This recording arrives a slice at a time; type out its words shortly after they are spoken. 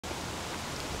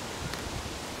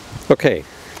Okay,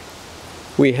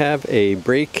 we have a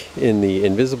break in the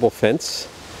invisible fence.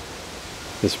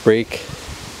 This break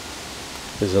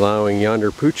is allowing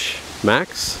yonder pooch,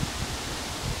 Max,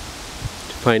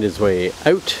 to find his way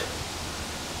out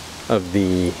of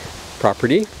the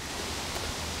property.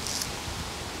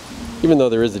 Even though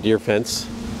there is a deer fence,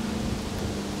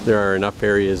 there are enough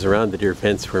areas around the deer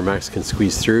fence where Max can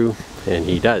squeeze through, and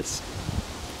he does.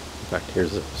 In fact,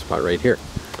 here's a spot right here.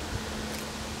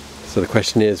 So the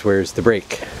question is, where's the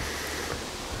break?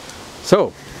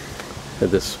 So, I had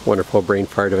this wonderful brain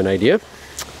fart of an idea,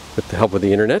 with the help of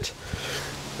the internet,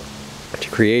 to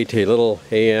create a little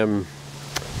AM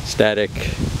static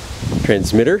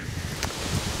transmitter,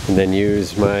 and then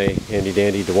use my handy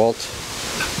dandy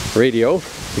DeWalt radio,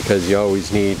 because you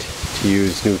always need to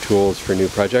use new tools for new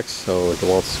projects, so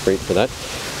DeWalt's great for that.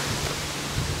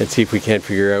 And see if we can't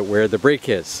figure out where the break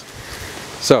is.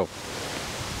 So,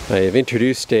 I have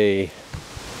introduced a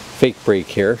fake break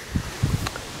here.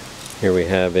 Here we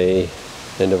have a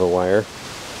end of a wire,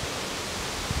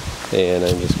 and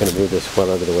I'm just going to move this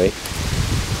well out of the way.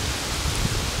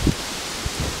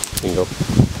 Bingo.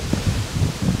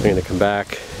 I'm going to come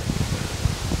back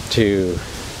to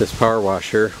this power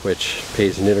washer, which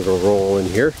plays an integral role in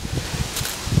here.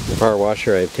 The power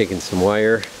washer, I've taken some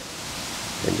wire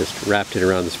and just wrapped it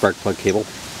around the spark plug cable.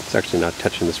 It's actually not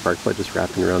touching the spark plug, just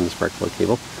wrapping around the spark plug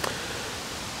cable.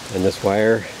 And this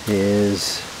wire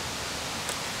is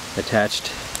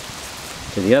attached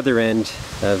to the other end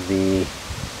of the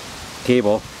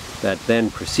cable that then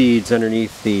proceeds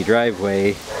underneath the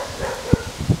driveway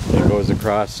and goes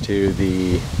across to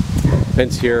the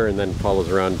fence here and then follows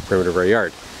around the perimeter of our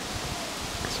yard.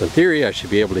 So in theory, I should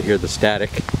be able to hear the static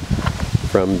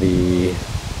from the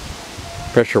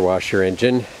pressure washer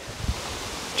engine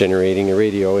generating a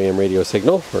AM radio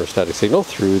signal, or a static signal,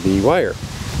 through the wire.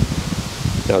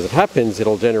 Now as it happens,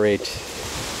 it'll generate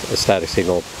a static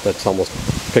signal that's almost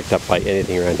picked up by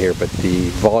anything around here, but the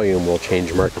volume will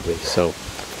change markedly. So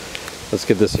let's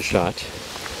give this a shot.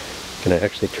 Can I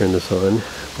actually turn this on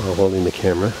while holding the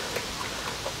camera?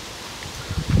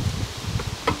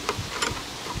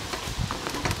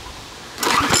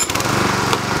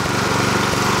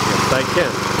 Yes, I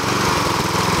can.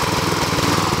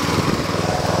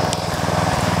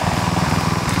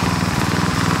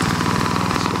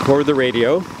 Record the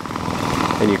radio,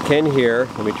 and you can hear,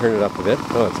 let me turn it up a bit,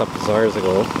 oh, it's up as far as I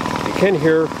go, you can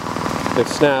hear the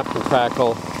snap and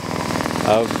crackle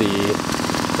of the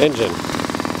engine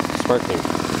sparking.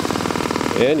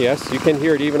 And yes, you can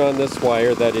hear it even on this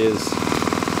wire that is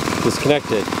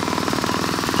disconnected.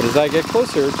 But as I get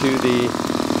closer to the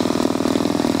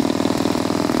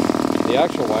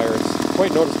actual wire, it's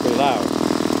quite noticeably loud.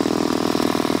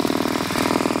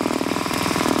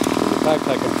 In fact,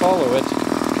 I can follow it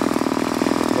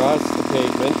across the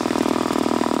pavement,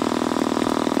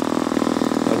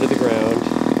 under the ground,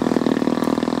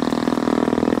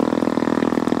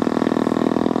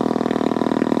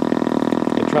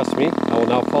 and trust me, I will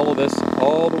now follow this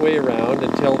all the way around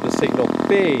until the signal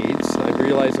fades. I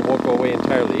realize it won't go away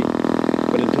entirely,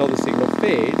 but until the signal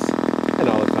fades, and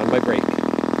I'll have found my break.